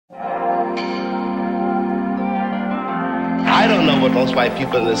I don't know what most white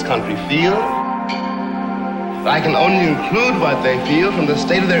people in this country feel, but I can only include what they feel from the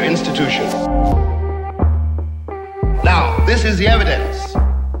state of their institution. Now, this is the evidence.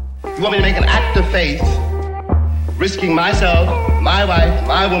 You want me to make an act of faith, risking myself, my wife,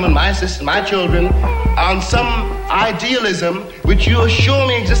 my woman, my sister, my children, on some idealism which you assure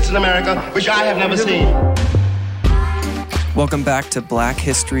me exists in America, which I have never seen. Welcome back to Black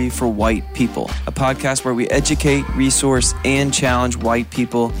History for White People, a podcast where we educate, resource, and challenge white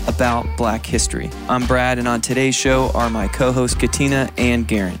people about Black history. I'm Brad, and on today's show are my co-hosts Katina and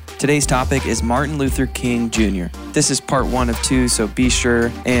Garen. Today's topic is Martin Luther King Jr. This is part 1 of 2, so be sure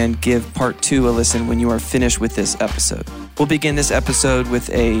and give part 2 a listen when you are finished with this episode. We'll begin this episode with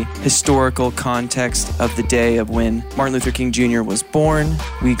a historical context of the day of when Martin Luther King Jr. was born.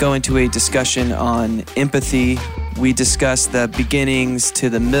 We go into a discussion on empathy. We discuss the beginnings to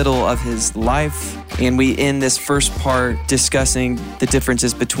the middle of his life, and we end this first part discussing the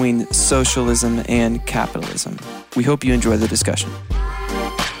differences between socialism and capitalism. We hope you enjoy the discussion.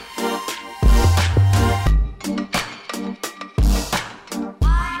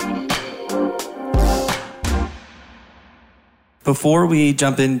 Before we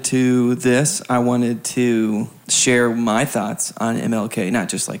jump into this, I wanted to share my thoughts on MLK, not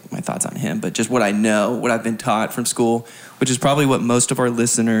just like my thoughts on him, but just what I know, what I've been taught from school, which is probably what most of our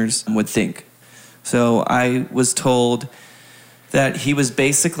listeners would think. So I was told that he was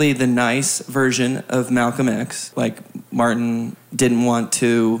basically the nice version of Malcolm X. Like, Martin didn't want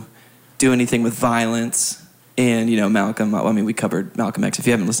to do anything with violence. And, you know, Malcolm, I mean, we covered Malcolm X. If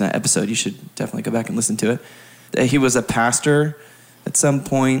you haven't listened to that episode, you should definitely go back and listen to it. He was a pastor at some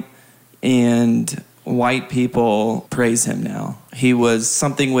point, and white people praise him now. He was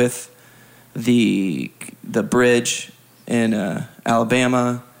something with the bridge in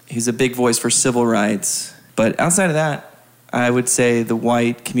Alabama. He's a big voice for civil rights. But outside of that, I would say the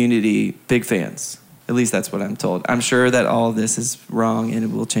white community, big fans. At least that's what I'm told. I'm sure that all of this is wrong, and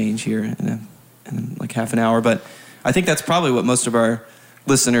it will change here in like half an hour. But I think that's probably what most of our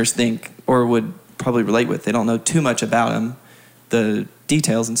listeners think or would probably relate with. They don't know too much about him, the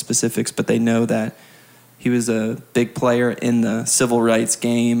details and specifics, but they know that he was a big player in the civil rights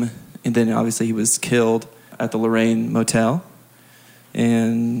game, and then obviously he was killed at the Lorraine Motel.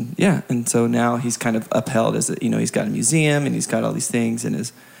 And yeah, and so now he's kind of upheld as a, you know, he's got a museum and he's got all these things, and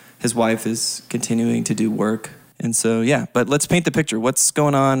his wife is continuing to do work. And so yeah, but let's paint the picture. What's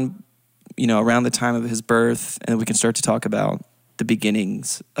going on, you know, around the time of his birth, and we can start to talk about the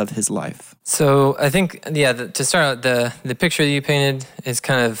beginnings of his life. So I think, to start out, the picture that you painted is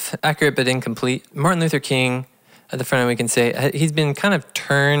kind of accurate but incomplete. Martin Luther King, at the front end we can say, he's been kind of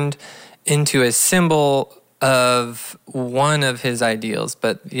turned into a symbol of one of his ideals,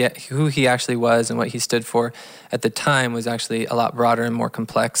 but yet who he actually was and what he stood for at the time was actually a lot broader and more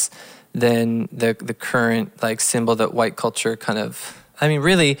complex than the current like symbol that white culture kind of, I mean,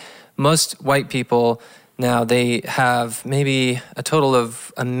 really, most white people now, they have maybe a total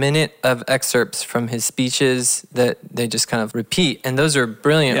of a minute of excerpts from his speeches that they just kind of repeat. And those are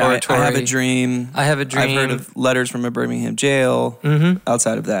brilliant oratory. I have a dream. I have a dream. I've heard of letters from a Birmingham jail. Mm-hmm.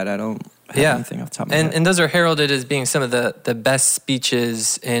 Outside of that, I don't have anything off the top of my head. And those are heralded as being some of the best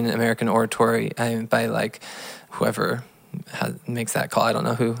speeches in American oratory by like whoever makes that call. I don't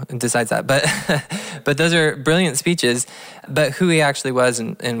know who decides that, but those are brilliant speeches. But who he actually was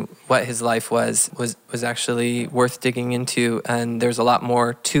and what his life was actually worth digging into, and there's a lot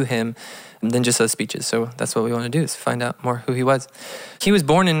more to him than just those speeches. So that's what we want to do, is find out more who he was. He was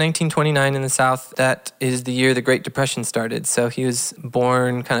born in 1929 in the South. That is the year the Great Depression started. So he was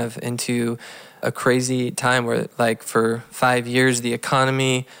born kind of into a crazy time where, like, for 5 years the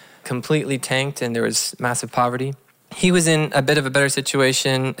economy completely tanked and there was massive poverty. He was in a bit of a better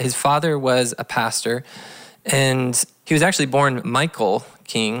situation. His father was a pastor, and he was actually born Michael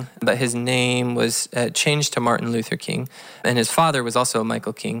King, but his name was changed to Martin Luther King. And his father was also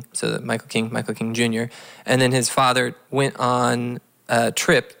Michael King, so Michael King Jr. And then his father went on a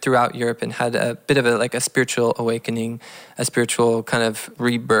trip throughout Europe and had a bit of a spiritual awakening, a spiritual kind of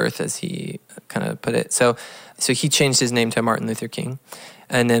rebirth, as he kind of put it. So he changed his name to Martin Luther King.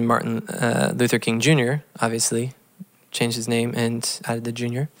 And then Martin Luther King Jr., obviously, changed his name and added the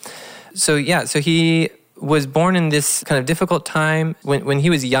junior. So he was born in this kind of difficult time. When he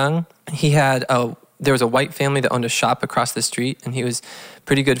was young, there was a white family that owned a shop across the street, and he was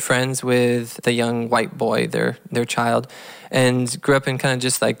pretty good friends with the young white boy, their child, and grew up in kind of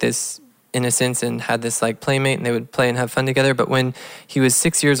just like this innocence and had this like playmate, and they would play and have fun together. But when he was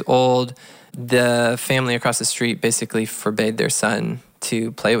 6 years old, the family across the street basically forbade their son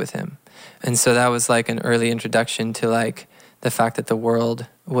to play with him. And so that was like an early introduction to like the fact that the world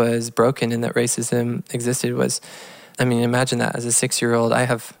was broken and that racism existed. Imagine that as a 6-year-old. I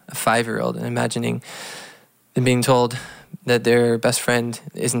have a 5-year-old, and imagining them being told that their best friend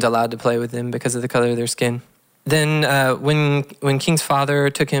isn't allowed to play with them because of the color of their skin. Then when King's father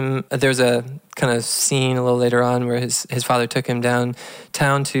took him, there's a kind of scene a little later on where his father took him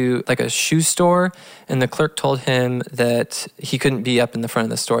downtown to like a shoe store, and the clerk told him that he couldn't be up in the front of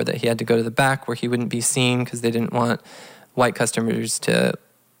the store, that he had to go to the back where he wouldn't be seen because they didn't want white customers to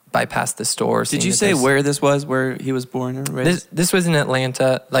bypass the store. Did you say where this was, where he was born or raised? This was in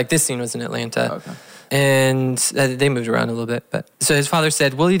Atlanta. Like this scene was in Atlanta. Oh, okay. And they moved around a little bit. But so his father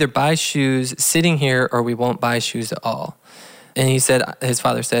said, we'll either buy shoes sitting here or we won't buy shoes at all. And his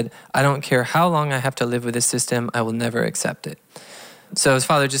father said, I don't care how long I have to live with this system, I will never accept it. So his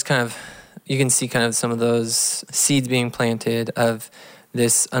father just kind of, you can see kind of some of those seeds being planted of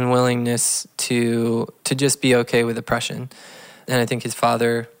this unwillingness to just be okay with oppression. And I think his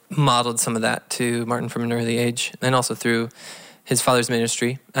father modeled some of that to Martin from an early age, and also through his father's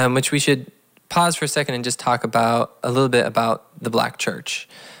ministry, which we should pause for a second and just talk about a little bit about the Black church.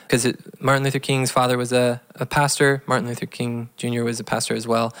 Because Martin Luther King's father was a pastor. Martin Luther King Jr. was a pastor as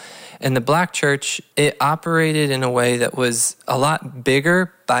well. And the Black church, it operated in a way that was a lot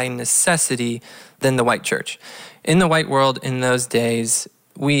bigger by necessity than the white church. In the white world in those days,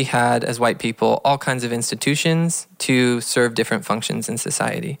 we had, as white people, all kinds of institutions to serve different functions in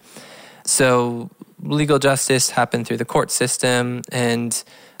society. So legal justice happened through the court system, and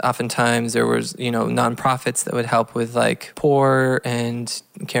oftentimes there was, nonprofits that would help with like poor and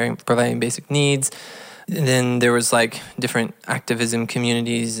providing basic needs. And then there was like different activism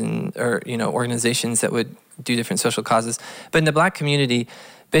communities or organizations that would do different social causes. But in the Black community,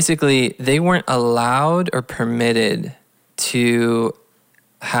 basically they weren't allowed or permitted to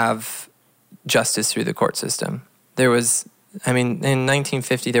have justice through the court system. There was, in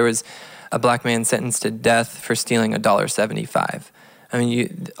 1950, there was a Black man sentenced to death for stealing $1.75.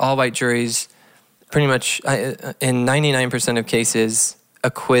 All white juries pretty much, in 99% of cases,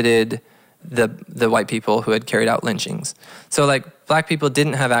 acquitted the white people who had carried out lynchings. So, like, Black people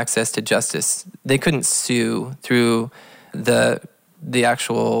didn't have access to justice. They couldn't sue through the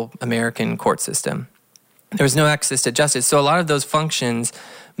actual American court system. There was no access to justice. So a lot of those functions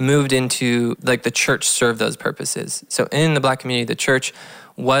moved into, like, the church served those purposes. So in the Black community, the church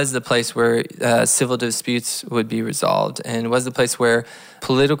was the place where civil disputes would be resolved, and was the place where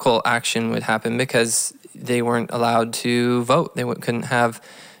political action would happen because they weren't allowed to vote. They couldn't have.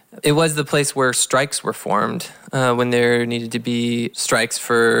 It was the place where strikes were formed when there needed to be strikes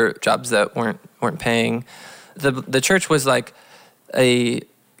for jobs that weren't paying. The church was like a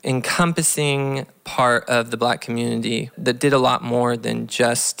encompassing part of the Black community that did a lot more than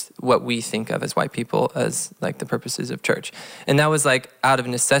just what we think of as white people as like the purposes of church. And that was like out of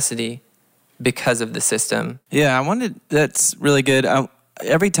necessity because of the system. Yeah, that's really good.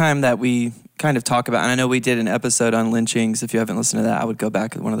 Every time that we kind of talk about, and I know we did an episode on lynchings. If you haven't listened to that, I would go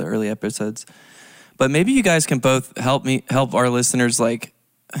back to one of the early episodes. But maybe you guys can both help our listeners, like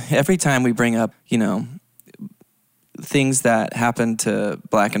every time we bring up, things that happened to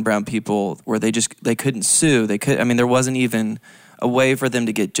Black and brown people where they couldn't sue. There wasn't even a way for them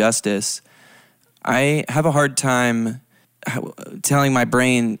to get justice. I have a hard time telling my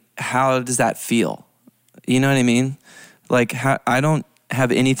brain, how does that feel? You know what I mean? Like, I don't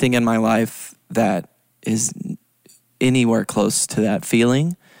have anything in my life that is anywhere close to that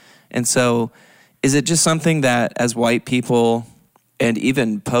feeling. And so is it just something that as white people, and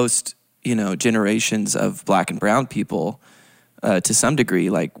even post generations of Black and brown people, to some degree,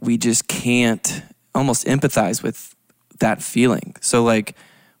 like, we just can't almost empathize with that feeling? So, like,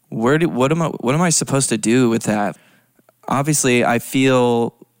 what am I supposed to do with that? Obviously, I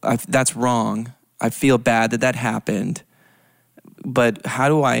feel that's wrong. I feel bad that happened. But how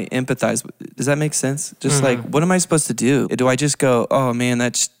do I empathize? Does that make sense? Just like, what am I supposed to do? Do I just go, oh man,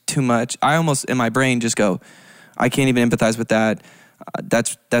 that's too much? I almost, in my brain, just go, I can't even empathize with that.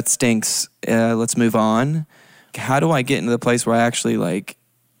 That stinks. Let's move on. How do I get into the place where I actually like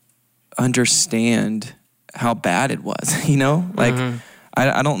understand how bad it was? Like,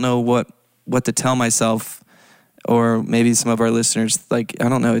 I don't know what to tell myself, or maybe some of our listeners. Like, I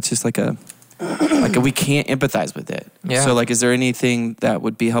don't know. It's just like we can't empathize with it. Yeah. So, like, is there anything that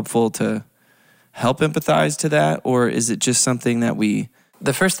would be helpful to help empathize to that, or is it just something that we?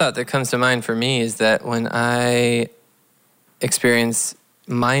 The first thought that comes to mind for me is that when I experience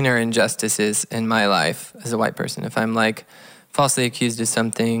minor injustices in my life as a white person, if I'm like falsely accused of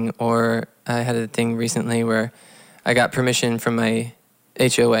something, or I had a thing recently where I got permission from my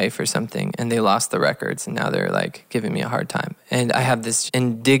HOA for something and they lost the records and now they're like giving me a hard time. And I have this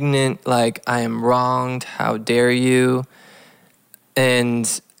indignant, like, I am wronged, how dare you?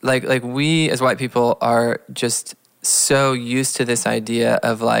 And like we as white people are just so used to this idea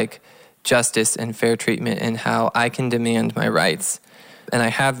of like justice and fair treatment and how I can demand my rights and I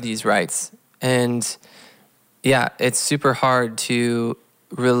have these rights. And yeah, it's super hard to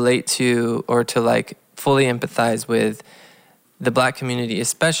relate to or to like fully empathize with the Black community,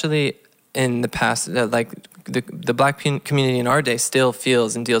 especially in the past. Like the Black community in our day still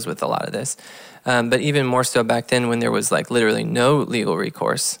feels and deals with a lot of this. But even more so back then when there was like literally no legal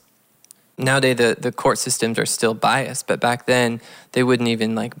recourse. Nowadays, the court systems are still biased, but back then they wouldn't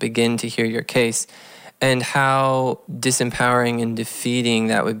even like begin to hear your case. And how disempowering and defeating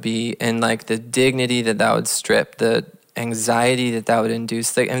that would be, and like the dignity that would strip, the anxiety that would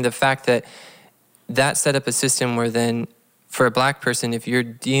induce, and the fact that set up a system where then for a Black person, if you're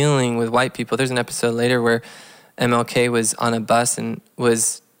dealing with white people, there's an episode later where MLK was on a bus and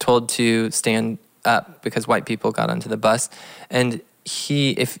was told to stand up because white people got onto the bus, and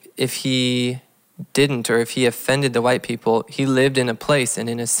if he didn't, or if he offended the white people, he lived in a place and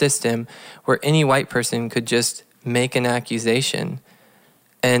in a system where any white person could just make an accusation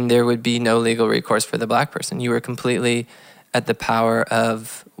and there would be no legal recourse for the Black person. You were completely at the power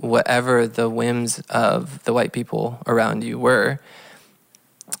of whatever the whims of the white people around you were.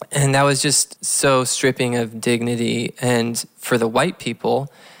 And that was just so stripping of dignity. And for the white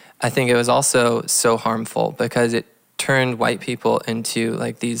people, I think it was also so harmful because it turned white people into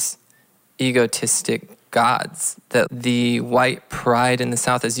like these egotistic gods. That the white pride in the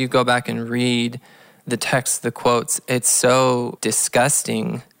South, as you go back and read the text, the quotes, it's so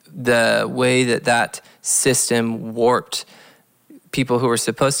disgusting the way that system warped people who were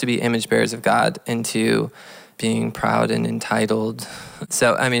supposed to be image bearers of God into being proud and entitled.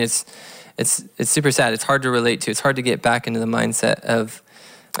 So I mean, it's super sad. It's hard to relate to. It's hard to get back into the mindset of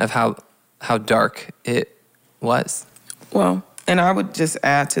how dark it was. Well, and I would just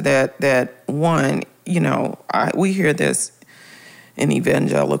add to that one, we hear this in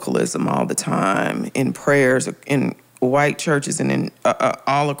evangelicalism all the time, in prayers, in white churches and in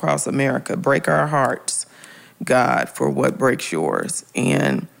all across America. Break our hearts, God, for what breaks yours.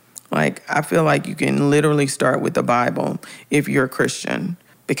 And like, I feel like you can literally start with the Bible if you're a Christian,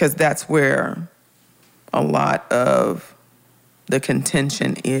 because that's where a lot of the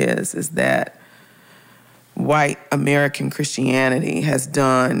contention is that white American Christianity has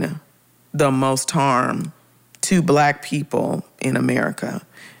done the most harm to Black people in America.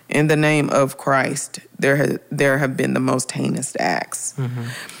 In the name of Christ, there have been the most heinous acts. Mm-hmm.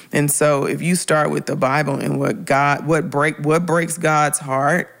 And so if you start with the Bible and what breaks God's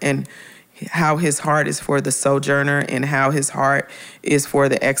heart, and how his heart is for the sojourner, and how his heart is for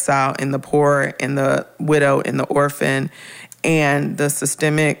the exile and the poor and the widow and the orphan, and the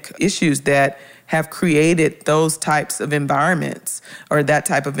systemic issues that have created those types of environments, or that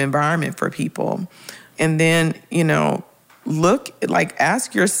type of environment for people. And then,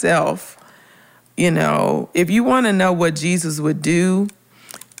 ask yourself, if you want to know what Jesus would do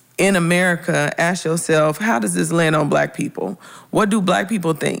in America, ask yourself, how does this land on Black people? What do Black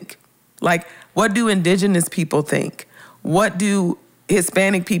people think? Like, what do indigenous people think? What do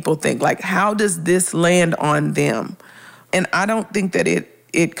Hispanic people think? Like, how does this land on them? And I don't think that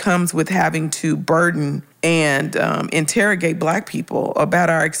it comes with having to burden and interrogate Black people about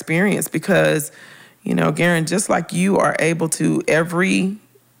our experience, because, Garen, just like you are able to, every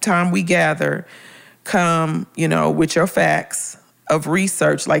time we gather, come, with your facts of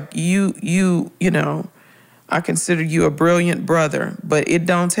research, like you I consider you a brilliant brother, but it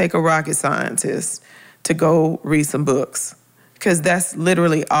don't take a rocket scientist to go read some books, because that's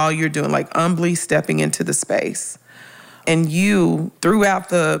literally all you're doing, like humbly stepping into the space. And you, throughout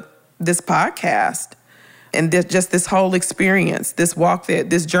this podcast and this whole experience, this walk,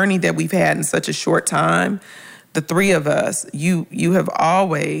 this journey that we've had in such a short time, the three of us, you have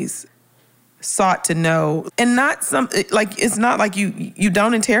always sought to know, and it's not like you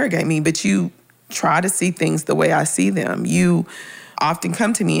don't interrogate me, but you try to see things the way I see them. You often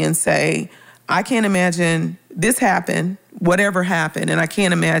come to me and say, I can't imagine this happened, whatever happened, and I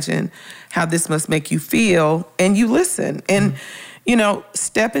can't imagine how this must make you feel. And you listen and,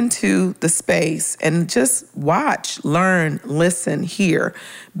 step into the space and just watch, learn, listen, hear,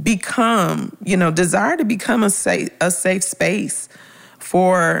 become, desire to become a safe space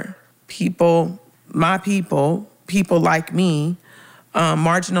for people, my people like me,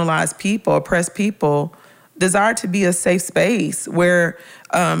 marginalized people, oppressed people desire to be a safe space where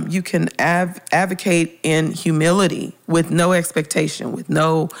you can advocate in humility with no expectation, with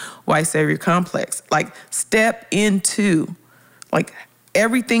no white savior complex. Like, step into, like,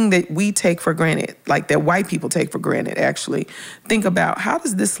 everything that we take for granted, like that white people take for granted, actually. Think about, how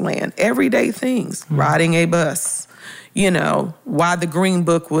does this land? Everyday things, riding a bus, why the Green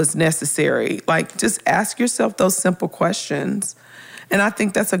Book was necessary. Like, just ask yourself those simple questions. And I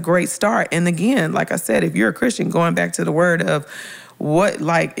think that's a great start. And again, like I said, if you're a Christian, going back to the word of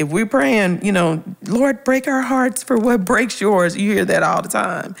if we're praying, Lord, break our hearts for what breaks yours, you hear that all the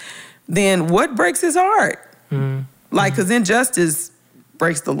time, then what breaks his heart? Mm-hmm. Like, because injustice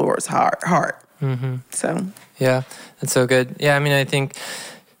breaks the Lord's heart. Mm-hmm. So. Yeah, that's so good. Yeah, I mean, I think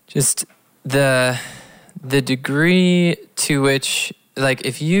just the degree to which, like,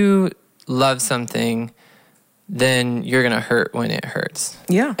 if you love something, then you're going to hurt when it hurts.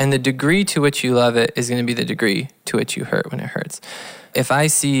 Yeah. And the degree to which you love it is going to be the degree to which you hurt when it hurts. If I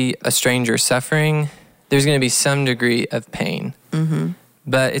see a stranger suffering, there's going to be some degree of pain. Mm-hmm.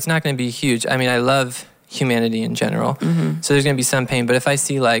 But it's not going to be huge. I mean, I love humanity in general. Mm-hmm. So there's going to be some pain. But if I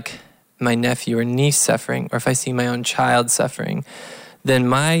see, like, my nephew or niece suffering, or if I see my own child suffering, then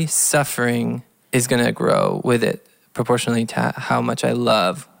my suffering is going to grow with it proportionally to how much I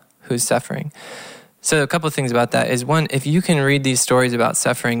love who's suffering. So a couple of things about that is, one, if you can read these stories about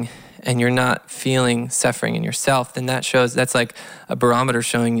suffering and you're not feeling suffering in yourself, then that's like a barometer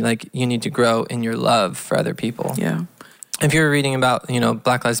showing, like, you need to grow in your love for other people. Yeah. If you're reading about,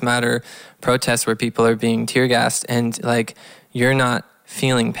 Black Lives Matter protests where people are being tear gassed and, like, you're not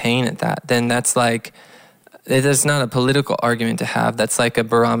feeling pain at that, then that's like, it's not a political argument to have. That's like a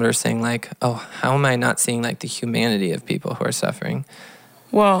barometer saying, like, oh, how am I not seeing, like, the humanity of people who are suffering?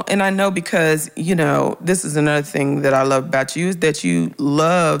 Well, and I know because, this is another thing that I love about you, is that you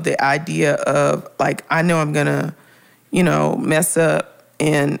love the idea of, like, I know I'm going to, mess up,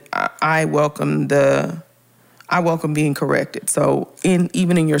 and I welcome being corrected. So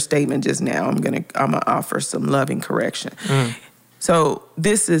even in your statement just now, I'm gonna offer some loving correction. Mm. So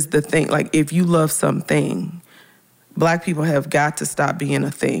this is the thing, like, if you love something, Black people have got to stop being a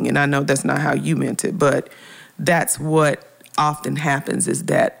thing. And I know that's not how you meant it, but that's what often happens, is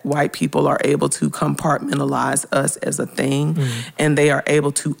that white people are able to compartmentalize us as a thing, and they are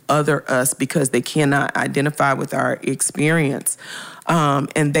able to other us because they cannot identify with our experience.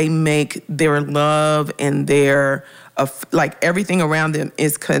 And they make their love and their, like, everything around them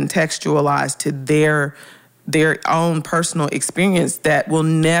is contextualized to their own personal experience that will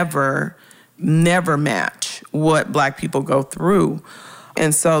never match what Black people go through.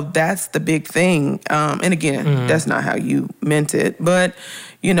 And so that's the big thing. And again, that's not how you meant it. But,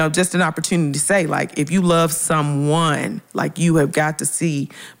 just an opportunity to say, like, if you love someone, like, you have got to see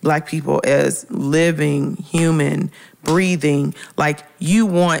Black people as living, human, breathing. Like,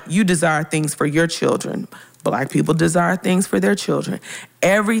 you desire things for your children. Black people desire things for their children.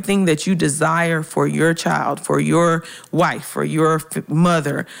 Everything that you desire for your child, for your wife, for your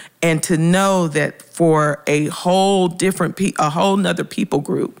mother, and to know that for a whole nother people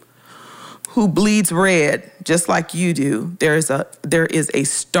group who bleeds red just like you do, there is a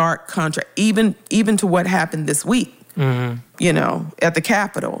stark contrast, even to what happened this week. Mm-hmm. At the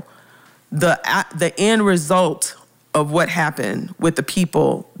Capitol, the end result of what happened with the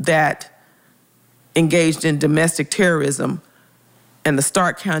people that engaged in domestic terrorism, and the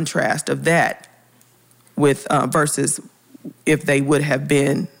stark contrast of that with versus if they would have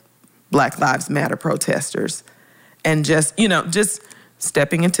been Black Lives Matter protesters, and just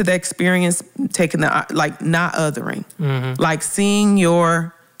stepping into the experience, taking the, like, not othering, like see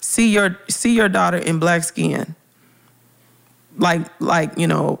your daughter in black skin, like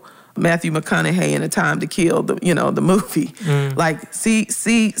Matthew McConaughey in A Time to Kill, the movie, like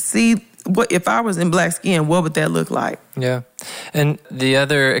see. What if I was in black skin? What would that look like? Yeah, and the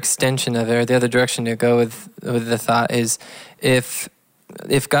other extension of it, or the other direction to go with the thought is, if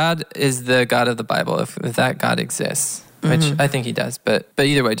God is the God of the Bible, if that God exists, which I think He does, but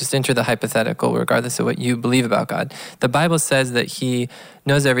either way, just enter the hypothetical, regardless of what you believe about God. The Bible says that He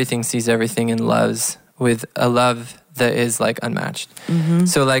knows everything, sees everything, and loves with a love that is, like, unmatched.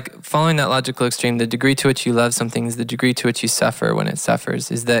 So, like, following that logical extreme, the degree to which you love something is the degree to which you suffer when it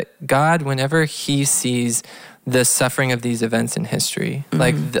suffers. Is that God, whenever He sees the suffering of these events in history,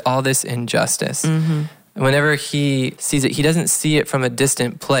 like all this injustice, whenever He sees it, He doesn't see it from a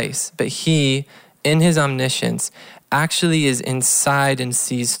distant place, but He, in His omniscience, actually is inside and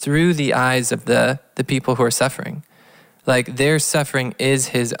sees through the eyes of the people who are suffering. Like, their suffering is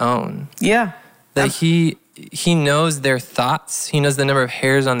His own. Yeah. That He he knows their thoughts. He knows the number of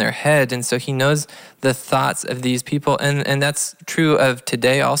hairs on their head. And so he knows the thoughts of these people. And that's true of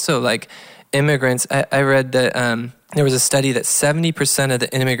today also. Like immigrants, I read that there was a study that 70% of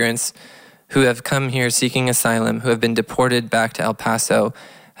the immigrants who have come here seeking asylum, who have been deported back to El Paso,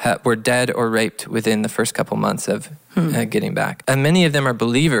 were dead or raped within the first couple months of getting back. And many of them are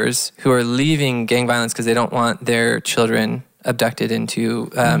believers who are leaving gang violence because they don't want their children abducted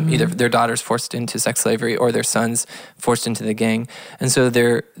into either their daughters forced into sex slavery or their sons forced into the gang. And so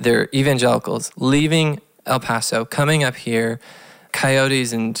they're evangelicals leaving El Paso, coming up here,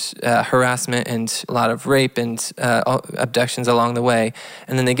 coyotes and harassment and a lot of rape and abductions along the way.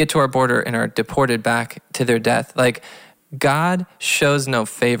 And then they get to our border and are deported back to their death. Like, God shows no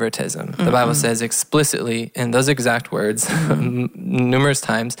favoritism. The Bible says explicitly in those exact words numerous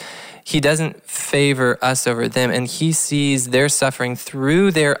times, he doesn't favor us over them, and he sees their suffering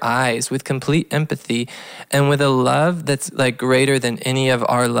through their eyes with complete empathy and with a love that's like greater than any of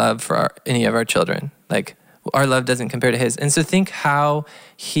our love for any of our children. Like, our love doesn't compare to his. And so think how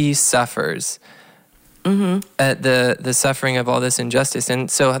he suffers at the suffering of all this injustice.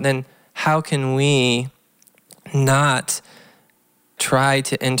 And so then how can we not try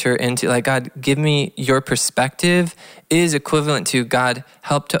to enter into, like, God, give me your perspective is equivalent to, God,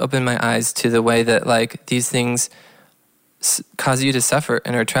 help to open my eyes to the way that, like, these things cause you to suffer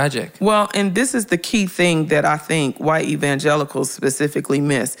and are tragic. Well, and this is the key thing that I think white evangelicals specifically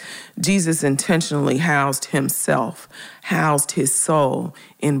miss. Jesus intentionally housed himself, housed his soul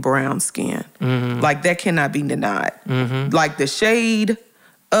in brown skin. Like, that cannot be denied. Like, the shade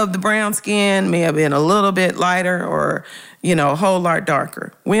of the brown skin may have been a little bit lighter or, a whole lot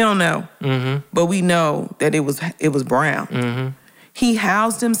darker. We don't know. But we know that it was brown. He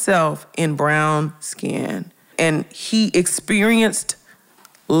housed himself in brown skin, and he experienced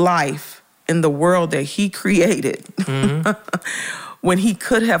life in the world that he created. When he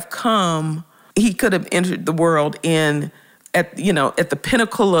could have entered the world at the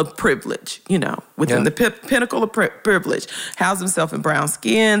pinnacle of privilege, within the pinnacle of privilege, housed himself in brown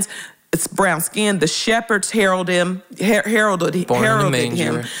skins. It's brown skin. The shepherds heralded him. Yeah,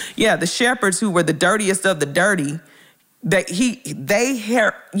 the shepherds, who were the dirtiest of the dirty, they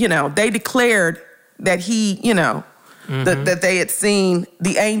declared that he, that they had seen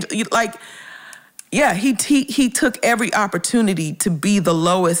the angel. Like, yeah, he took every opportunity to be the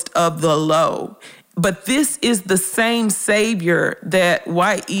lowest of the low. But this is the same Savior that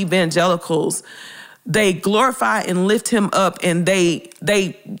white evangelicals, they glorify and lift him up, and they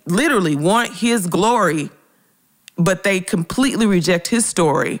literally want his glory, but they completely reject his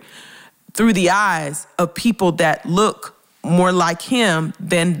story through the eyes of people that look more like him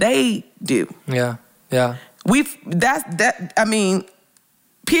than they do. Yeah.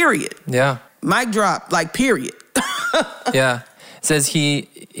 Period. Yeah. Mic drop, like, period. Yeah. It says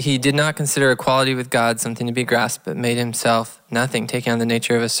he did not consider equality with God something to be grasped, but made himself nothing, taking on the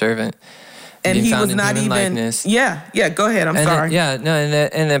nature of a servant. And he was not even likeness. Yeah, go ahead. I'm sorry. And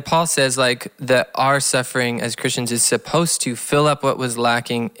then Paul says, like, that our suffering as Christians is supposed to fill up what was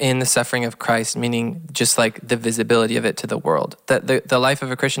lacking in the suffering of Christ, meaning just like the visibility of it to the world. That the life of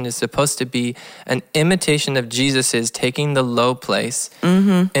a Christian is supposed to be an imitation of Jesus's, taking the low place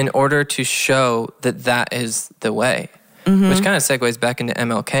in order to show that is the way. Which kind of segues back into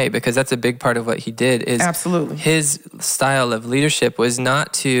MLK, because that's a big part of what he did. Is absolutely his style of leadership was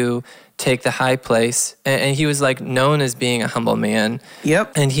not to take the high place, and he was like known as being a humble man.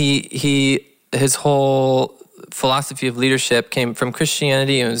 Yep. And his whole philosophy of leadership came from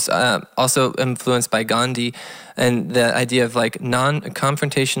Christianity. It was also influenced by Gandhi and the idea of like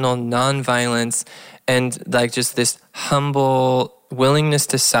non-confrontational, non-violence, and like just this humble willingness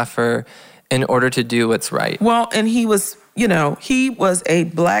to suffer in order to do what's right. Well, and he was a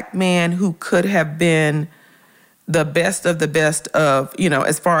black man who could have been the best of,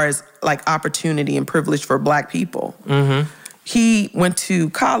 as far as like opportunity and privilege for black people. He went to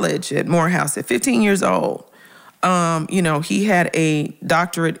college at Morehouse at 15 years old. He had a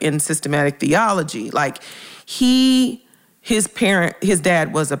doctorate in systematic theology. Like, his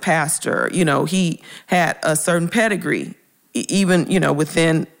dad was a pastor. He had a certain pedigree, even,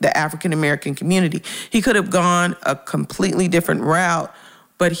 within the African American community. He could have gone a completely different route,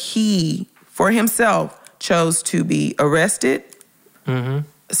 but he, for himself, chose to be arrested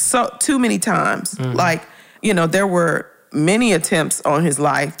so too many times. Like, there were many attempts on his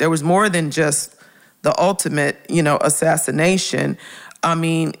life. There was more than just the ultimate, assassination. I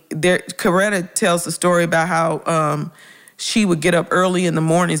mean, Coretta tells the story about how she would get up early in the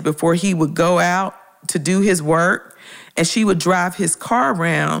mornings before he would go out to do his work, and she would drive his car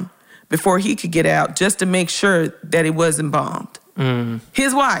around before he could get out just to make sure that it wasn't bombed.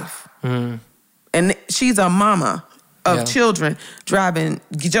 His wife. And she's a mama of children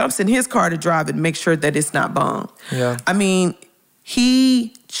jumps in his car to drive and make sure that it's not bombed. Yeah. I mean,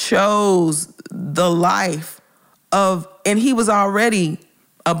 he chose the life of, and he was already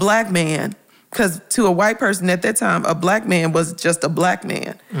a black man, because to a white person at that time, a black man was just a black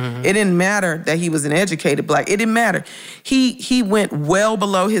man. It didn't matter that he was an educated black. It didn't matter. He went well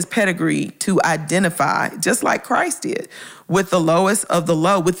below his pedigree to identify, just like Christ did, with the lowest of the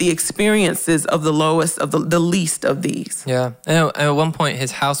low, with the experiences of the lowest of the least of these. Yeah. And at one point,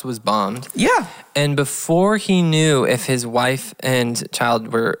 his house was bombed. Yeah. And before he knew if his wife and child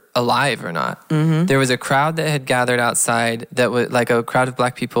were alive or not, there was a crowd that had gathered outside that was like a crowd of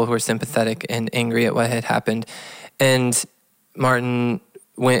black people who were sympathetic and angry at what had happened. And Martin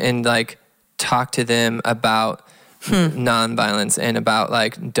went and like talked to them about nonviolence and about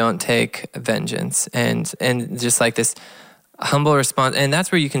like don't take vengeance and just like this humble response. And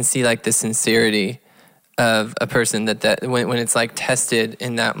that's where you can see like the sincerity of a person that when it's like tested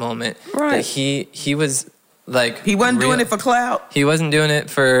in that moment, right? That he was like, he wasn't doing it for clout. He wasn't doing it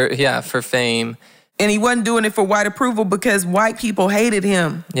for fame. And he wasn't doing it for white approval because white people hated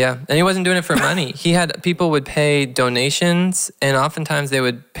him. Yeah, and he wasn't doing it for money. He had people would pay donations, and oftentimes they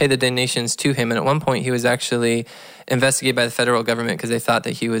would pay the donations to him. And at one point, he was actually investigated by the federal government because they thought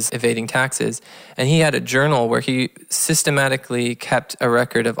that he was evading taxes. And he had a journal where he systematically kept a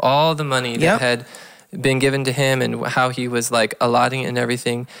record of all the money that had been given to him and how he was like allotting it and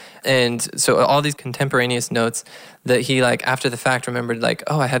everything. And so all these contemporaneous notes that he like after the fact remembered like,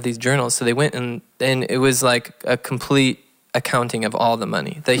 oh, I have these journals. So they went and it was like a complete accounting of all the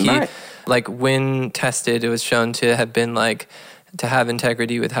money that he like when tested, it was shown to have been like to have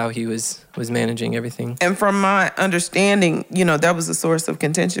integrity with how he was managing everything. And from my understanding, you know, that was a source of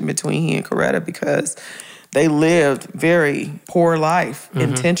contention between he and Coretta because they lived very poor life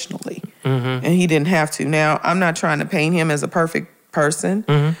intentionally. And he didn't have to. Now, I'm not trying to paint him as a perfect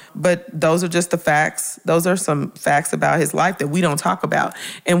person, but those are just the facts. Those are some facts about his life that we don't talk about.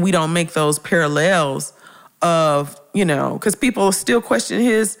 And we don't make those parallels of, you know, because people still question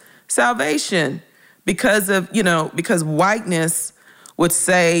his salvation because of, you know, because whiteness would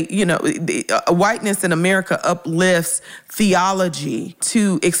say, you know, whiteness in America uplifts theology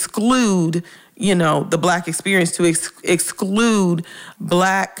to exclude, you know, the black experience, to exclude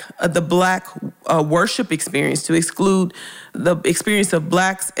the black worship experience, to exclude the experience of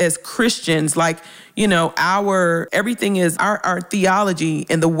blacks as Christians. Like, you know, everything is our theology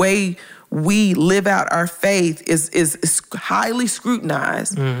and the way we live out our faith is highly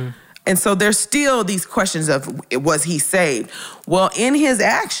scrutinized. And so there's still these questions of, was he saved? Well, in his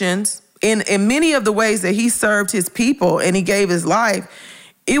actions, in many of the ways that he served his people and he gave his life,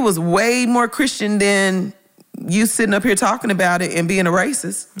 it was way more Christian than you sitting up here talking about it and being a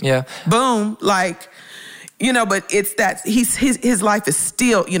racist. Yeah. Boom. Like, you know, but it's that his life is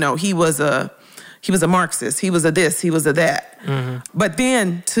still, you know, he was a Marxist. He was a this, he was a that. But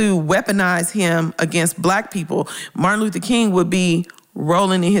then to weaponize him against black people, Martin Luther King would be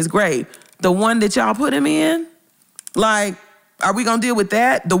rolling in his grave. The one that y'all put him in? Like, are we gonna deal with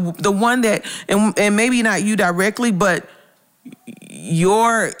that? The one that, and maybe not you directly, but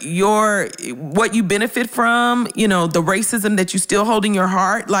your what you benefit from, you know, the racism that you still hold in your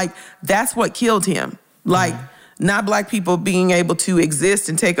heart, like that's what killed him. Like not black people being able to exist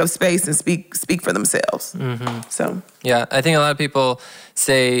and take up space and speak for themselves. So yeah, I think a lot of people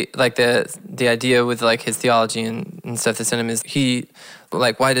say like the idea with like his theology and stuff that's in him is he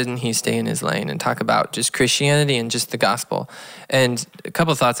like, why didn't he stay in his lane and talk about just Christianity and just the gospel? And a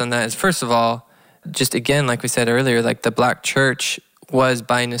couple of thoughts on that is, first of all, just again, like we said earlier, like the black church was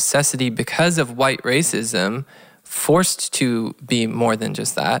by necessity, because of white racism, forced to be more than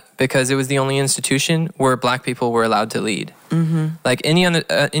just that, because it was the only institution where black people were allowed to lead. Like any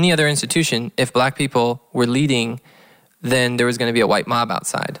other institution, if black people were leading, then there was going to be a white mob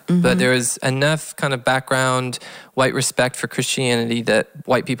outside. But there was enough kind of background white respect for Christianity that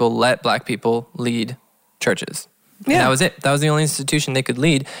white people let black people lead churches. Yeah. And that was it. That was the only institution they could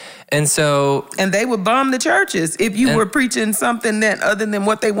lead. And they would bomb the churches if you were preaching something that other than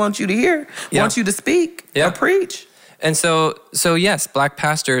what they want you to hear, want you to speak or preach. And so yes, black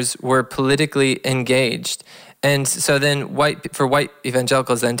pastors were politically engaged. And so then white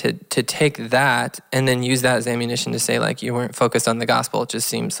evangelicals then to take that and then use that as ammunition to say like you weren't focused on the gospel, it just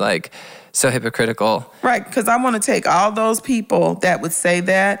seems like so hypocritical. Right, because I want to take all those people that would say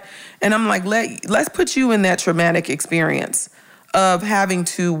that and I'm like, let's put you in that traumatic experience of having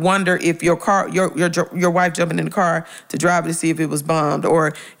to wonder if your car, your wife jumping in the car to drive to see if it was bombed,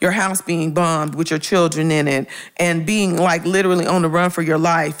 or your house being bombed with your children in it, and being like literally on the run for your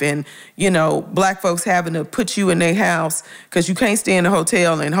life, and black folks having to put you in their house because you can't stay in a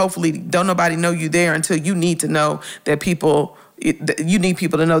hotel, and hopefully don't nobody know you there until you need to know that you need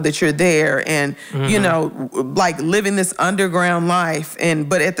people to know that you're there, and like living this underground life,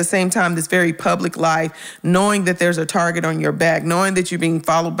 but at the same time this very public life, knowing that there's a target on your back, knowing that you're being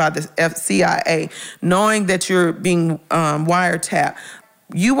followed by the CIA, knowing that you're being wiretapped.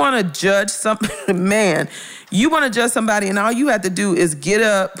 You want to judge man, you want to judge somebody, and all you have to do is get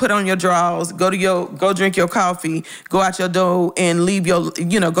up, put on your drawers, go drink your coffee, go out your door and leave go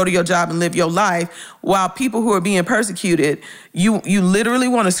to your job and live your life. While people who are being persecuted, you literally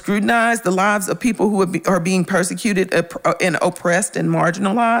want to scrutinize the lives of people who are being persecuted and oppressed and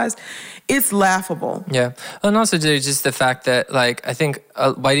marginalized. It's laughable. Yeah. And also just the fact that, like, I think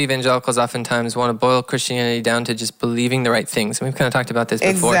white evangelicals oftentimes want to boil Christianity down to just believing the right things. And we've kind of talked about this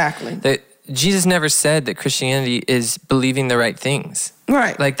before. Exactly. That Jesus never said that Christianity is believing the right things.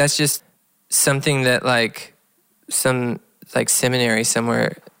 Right. Like, that's just something that, like, some, like, seminary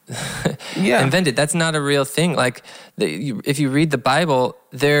somewhere invented. That's not a real thing. Like, if you read the Bible,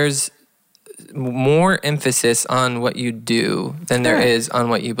 there's more emphasis on what you do than there is on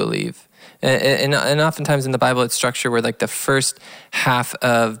what you believe. And oftentimes in the Bible, it's structured where, like, the first half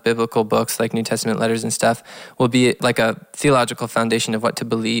of biblical books, like New Testament letters and stuff, will be like a theological foundation of what to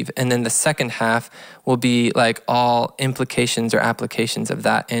believe. And then the second half will be like all implications or applications of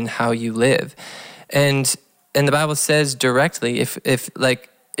that in how you live. And the Bible says directly, if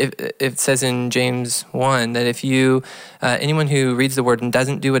it says in James 1 that if you, anyone who reads the word and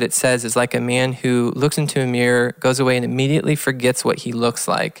doesn't do what it says is like a man who looks into a mirror, goes away and immediately forgets what he looks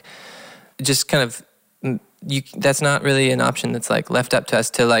like. Just kind of, that's not really an option that's like left up to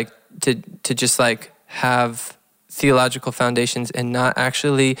us to just like have theological foundations and not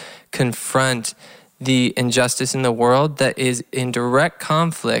actually confront the injustice in the world that is in direct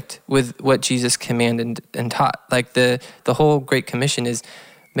conflict with what Jesus commanded and taught. Like the whole Great Commission is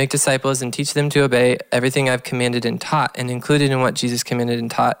make disciples and teach them to obey everything I've commanded and taught. And included in what Jesus commanded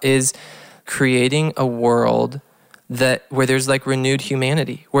and taught is creating a world where there's like renewed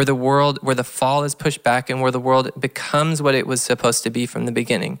humanity, where the fall is pushed back and where the world becomes what it was supposed to be from the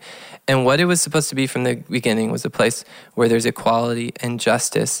beginning. And what it was supposed to be from the beginning was a place where there's equality and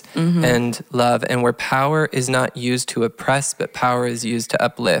justice and love, and where power is not used to oppress, but power is used to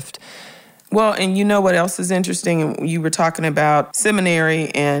uplift. Well, and you know what else is interesting? You were talking about seminary,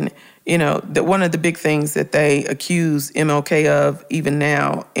 and that one of the big things that they accuse MLK of even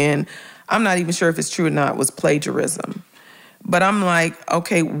now, and I'm not even sure if it's true or not, was plagiarism. But I'm like,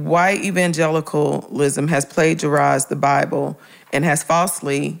 okay, white evangelicalism has plagiarized the Bible and has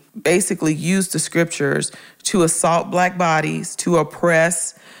falsely basically used the scriptures to assault black bodies, to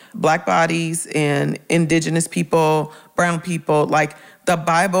oppress black bodies and indigenous people, brown people. Like, the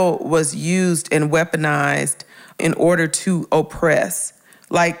Bible was used and weaponized in order to oppress.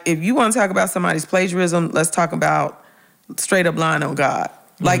 Like, if you want to talk about somebody's plagiarism, let's talk about straight up lying on God.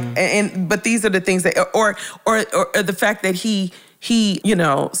 Like, but these are the things that, or the fact that he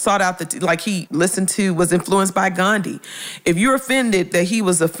sought out he listened to, was influenced by Gandhi. If you're offended that he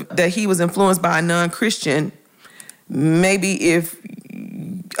was influenced by a non-Christian, maybe if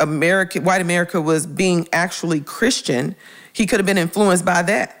white America was being actually Christian, he could have been influenced by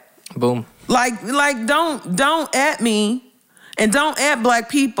that. Boom. Like don't at me and don't at black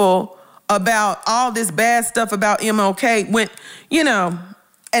people about all this bad stuff about MLK when,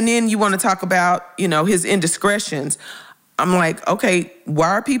 and then you want to talk about, his indiscretions. I'm like, okay, why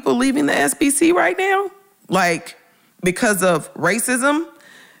are people leaving the SBC right now? Like, because of racism?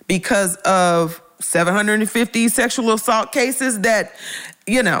 Because of 750 sexual assault cases that,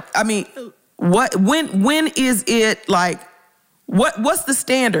 when is it like, what's the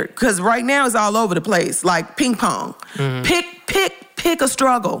standard? Because right now it's all over the place, like ping pong. Pick a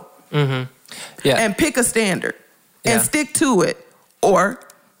struggle. Yeah. And pick a standard and stick to it, or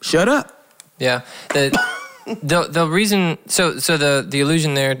shut up. Yeah. The reason, so the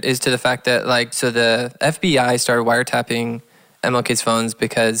allusion there is to the fact that the FBI started wiretapping MLK's phones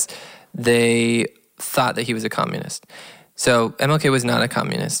because they thought that he was a communist. So MLK was not a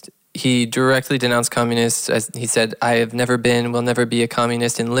communist. He directly denounced communists. As he said, I have never been, will never be a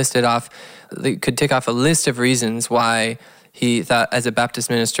communist, and could tick off a list of reasons why he thought, as a Baptist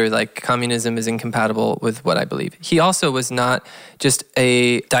minister, like, communism is incompatible with what I believe. He also was not just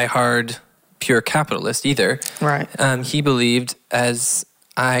a diehard pure capitalist either. Right. He believed, as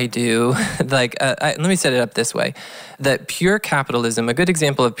I do, let me set it up this way, that pure capitalism, a good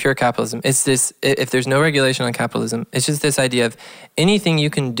example of pure capitalism is this, if there's no regulation on capitalism, it's just this idea of anything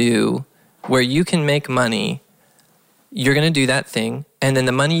you can do where you can make money, you're going to do that thing, and then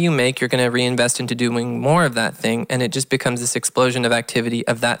the money you make, you're going to reinvest into doing more of that thing, and it just becomes this explosion of activity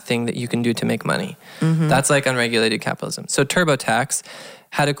of that thing that you can do to make money. Mm-hmm. That's like unregulated capitalism. So TurboTax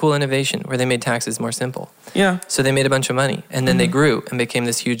had a cool innovation where they made taxes more simple. Yeah. So they made a bunch of money, and then they grew and became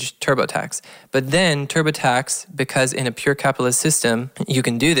this huge TurboTax. But then TurboTax, because in a pure capitalist system, you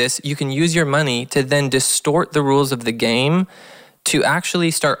can do this, you can use your money to then distort the rules of the game to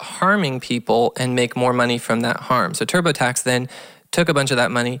actually start harming people and make more money from that harm. So TurboTax then took a bunch of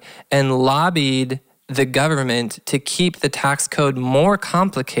that money and lobbied the government to keep the tax code more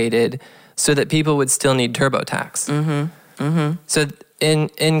complicated so that people would still need TurboTax. Mm-hmm. Mm-hmm. So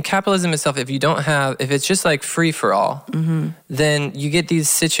in capitalism itself, if it's just like free for all, then you get these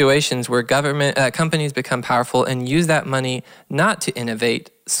situations where companies become powerful and use that money not to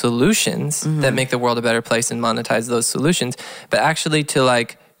innovate solutions that make the world a better place and monetize those solutions, but actually to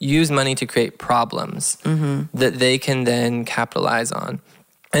like use money to create problems that they can then capitalize on.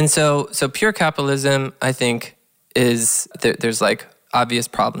 And so pure capitalism, I think, is there's like obvious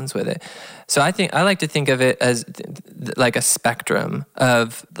problems with it. So I like to think of it as like a spectrum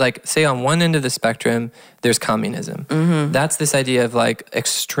of, like, say on one end of the spectrum, there's communism. Mm-hmm. That's this idea of like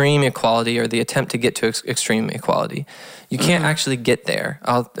extreme equality, or the attempt to get to extreme equality. You can't actually get there.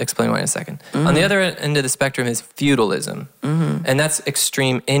 I'll explain why in a second. Mm-hmm. On the other end of the spectrum is feudalism, and that's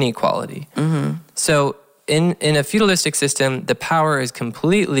extreme inequality. Mm-hmm. So in a feudalistic system, the power is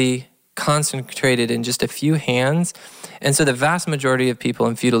completely concentrated in just a few hands. And so the vast majority of people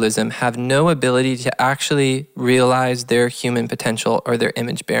in feudalism have no ability to actually realize their human potential or their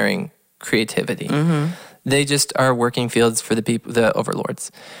image-bearing creativity. Mm-hmm. They just are working fields for the people, the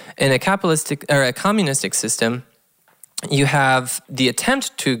overlords. In a capitalistic or a communistic system, you have the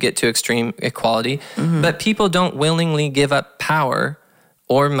attempt to get to extreme equality, but people don't willingly give up power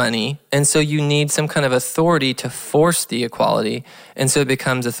or money, and so you need some kind of authority to force the equality, and so it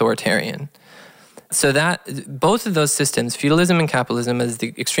becomes authoritarian. So that both of those systems, feudalism and capitalism, as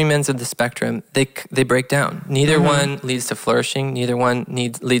the extreme ends of the spectrum, they break down. Neither one leads to flourishing. Neither one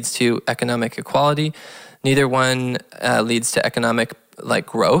leads to economic equality. Neither one leads to economic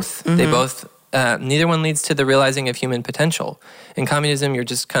growth. They both. Neither one leads to the realizing of human potential. In communism, you're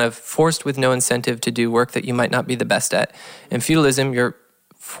just kind of forced with no incentive to do work that you might not be the best at. In feudalism, you're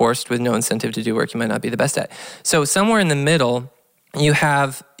forced with no incentive to do work you might not be the best at. So somewhere in the middle, you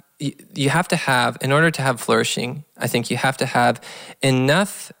have to have, in order to have flourishing, I think you have to have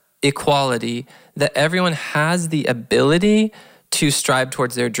enough equality that everyone has the ability to strive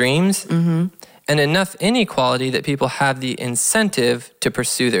towards their dreams, and enough inequality that people have the incentive to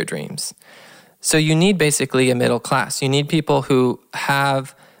pursue their dreams. So you need basically a middle class. You need people who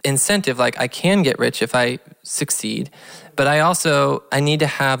have incentive, like I can get rich if I succeed, but I need to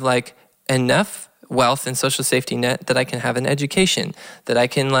have like enough wealth and social safety net that I can have an education, that I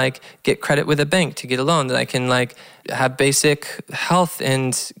can get credit with a bank to get a loan, that I can have basic health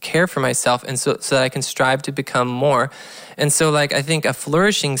and care for myself, and so that I can strive to become more. And so I think a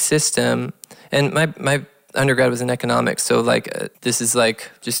flourishing system, and my undergrad was in economics, so this is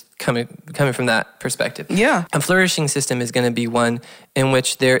just coming from that perspective. Yeah. A flourishing system is going to be one in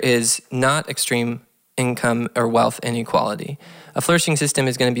which there is not extreme income or wealth inequality. A flourishing system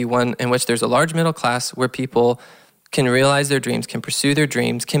is going to be one in which there's a large middle class where people can realize their dreams, can pursue their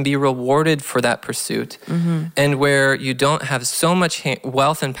dreams, can be rewarded for that pursuit, and where you don't have so much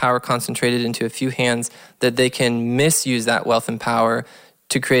wealth and power concentrated into a few hands that they can misuse that wealth and power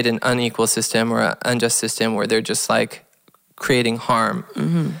to create an unequal system or an unjust system where they're just creating harm.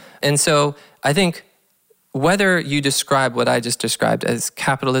 And so I think whether you describe what I just described as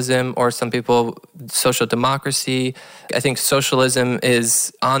capitalism or some people social democracy, I think socialism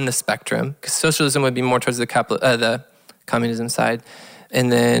is on the spectrum, because socialism would be more towards the communism side,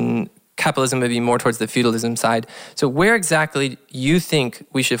 and then capitalism would be more towards the feudalism side. So where exactly you think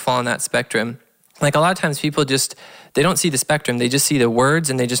we should fall on that spectrum? A lot of times people they don't see the spectrum, they just see the words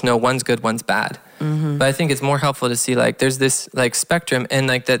and they just know one's good, one's bad. But I think it's more helpful to see there's this spectrum, and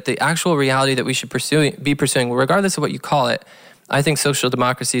that the actual reality that we should be pursuing, regardless of what you call it. I think social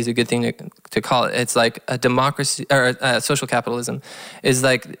democracy is a good thing to call it. It's a democracy, or social capitalism is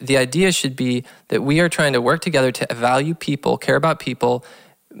the idea should be that we are trying to work together to value people, care about people,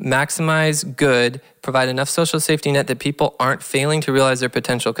 maximize good, provide enough social safety net that people aren't failing to realize their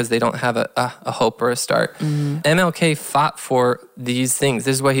potential because they don't have a hope or a start. MLK fought for these things.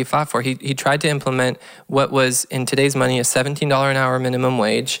 This is what he fought for. He tried to implement what was, in today's money, a $17 an hour minimum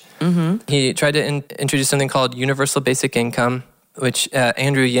wage. He tried to introduce something called universal basic income, which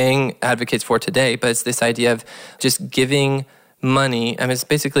Andrew Yang advocates for today, but it's this idea of just giving money. I mean, it's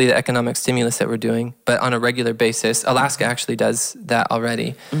basically the economic stimulus that we're doing, but on a regular basis. Alaska actually does that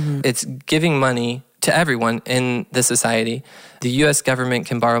already. It's giving money to everyone in the society. The U.S. government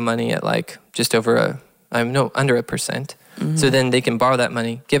can borrow money at like just over under 1%. So then they can borrow that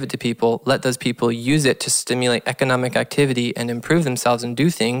money, give it to people, let those people use it to stimulate economic activity and improve themselves and do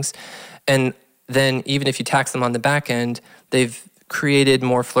things. And then even if you tax them on the back end, they've created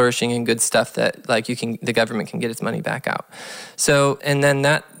more flourishing and good stuff that like the government can get its money back out. So, and then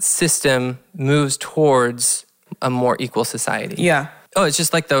that system moves towards a more equal society. Yeah. Oh, it's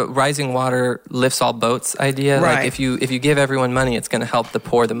just like the rising water lifts all boats idea. Right. Like if you give everyone money, it's going to help the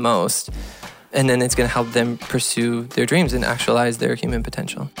poor the most. And then it's going to help them pursue their dreams and actualize their human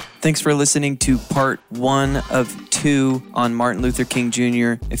potential. Thanks for listening to part 1 of 2 on Martin Luther King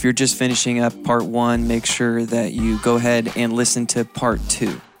Jr. If you're just finishing up part 1, make sure that you go ahead and listen to part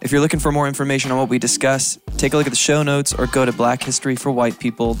 2. If you're looking for more information on what we discuss, take a look at the show notes or go to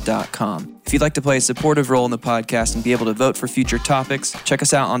blackhistoryforwhitepeople.com. If you'd like to play a supportive role in the podcast and be able to vote for future topics, check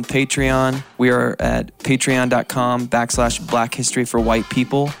us out on Patreon. We are at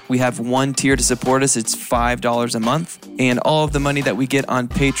patreon.com/blackhistoryforwhitepeople. We have one tier to support us. It's $5 a month. And all of the money that we get on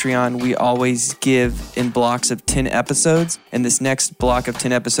Patreon, we always give in blocks of 10 episodes. And this next block of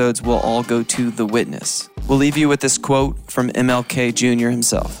 10 episodes will all go to The Witness. We'll leave you with this quote from MLK Jr.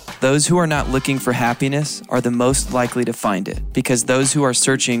 himself. Those who are not looking for happiness are the most likely to find it, because those who are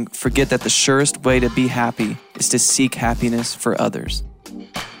searching forget that the surest way to be happy is to seek happiness for others.